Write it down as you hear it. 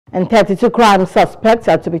And 32 crime suspects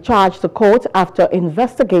are to be charged to court after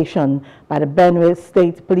investigation by the Benue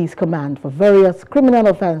State Police Command for various criminal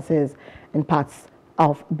offences in parts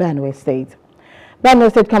of Benue State. Benue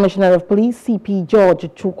State Commissioner of Police CP George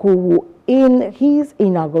Chukwu, in his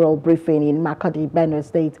inaugural briefing in Makadi, Benue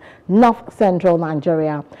State, North Central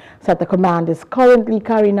Nigeria, said the command is currently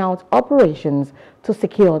carrying out operations to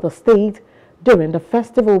secure the state during the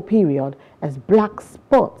festival period as black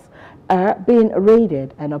spots are being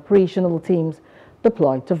raided and operational teams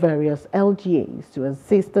deployed to various LGAs to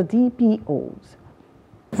assist the DPOs.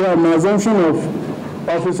 Yeah, my assumption of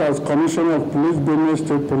office as Commissioner of Police, Benue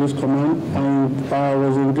State Police Command, and I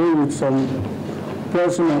was engaged with some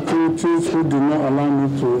personal activities who did not allow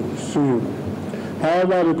me to sue you.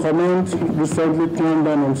 However, the command recently clamped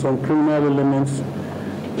down on some criminal elements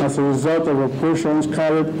as a result of operations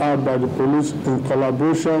carried out by the police in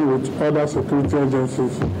collaboration with other security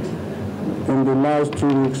agencies in the last 2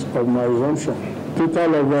 weeks of my assumption.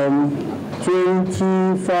 Total of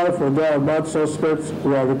 25 or thereabout suspects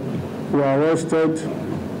were arrested,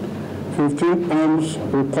 15 arms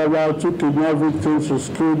recovered, 2 kidnapped victims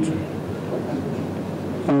rescued,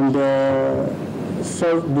 and the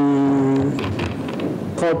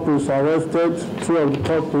culprits arrested, 2 of the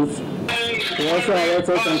culprits. We also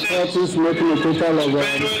arrested some culprits, making a total of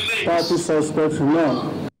 30 suspects in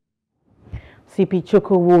all. CP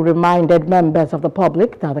Chukwu reminded members of the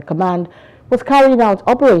public that the command was carrying out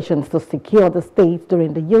operations to secure the state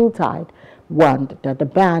during the Yuletide, warned that the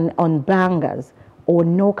ban on bangers or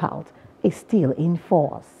knockout is still in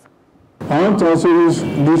force. I want to also use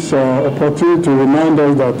this opportunity to remind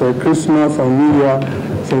us that Christmas and New Year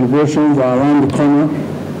celebrations are around the corner.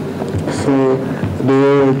 So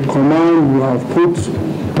the command will have put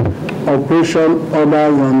operation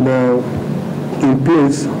orders and in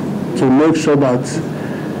place to make sure that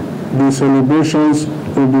the celebrations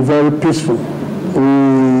will be very peaceful. We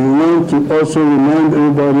want to also remind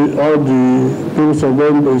everybody, all the people of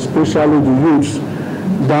Benue, especially the youths,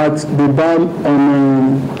 that the ban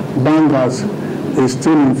on bangers is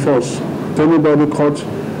still in force. Anybody caught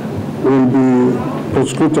will be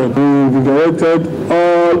prosecuted. We invigorated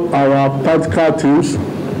all our tactical teams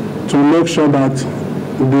to make sure that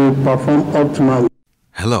they perform optimally.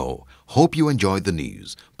 Hello. Hope you enjoyed the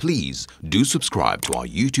news. Please do subscribe to our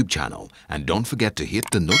YouTube channel and don't forget to hit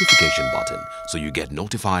the notification button so you get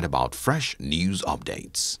notified about fresh news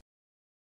updates.